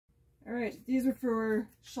Alright, these are for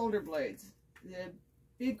shoulder blades. The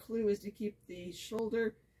big clue is to keep the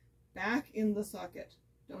shoulder back in the socket.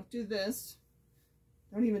 Don't do this.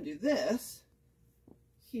 Don't even do this.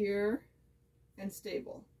 Here and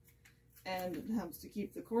stable. And it helps to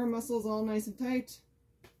keep the core muscles all nice and tight,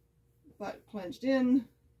 butt clenched in,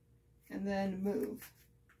 and then move.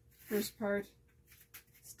 First part,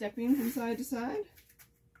 stepping from side to side,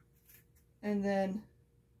 and then,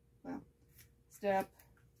 well, step.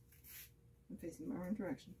 I'm facing my wrong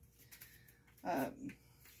direction.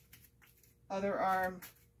 Other arm,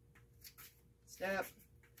 step,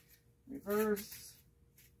 reverse,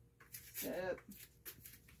 step,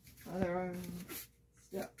 other arm,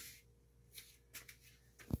 step.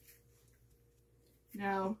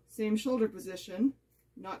 Now, same shoulder position,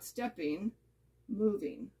 not stepping,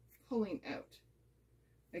 moving, pulling out.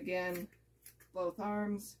 Again, both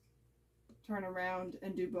arms, turn around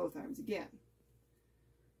and do both arms again.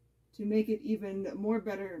 To make it even more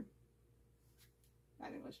better,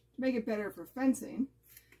 bad English, to make it better for fencing,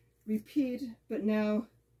 repeat, but now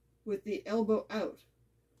with the elbow out.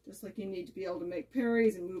 Just like you need to be able to make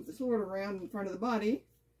parries and move the sword around in front of the body,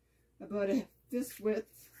 about a fist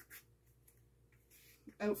width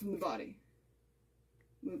out from the body.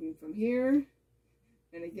 Moving from here,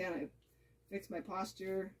 and again I fix my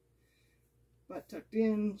posture, butt tucked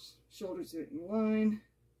in, shoulders are in line,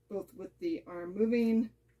 both with the arm moving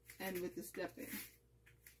and with the stepping.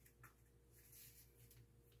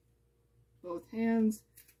 Both hands,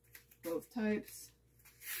 both types,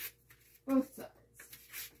 both sides.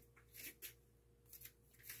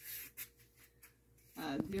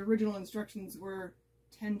 The original instructions were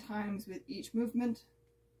 10 times with each movement,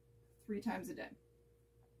 3 times a day.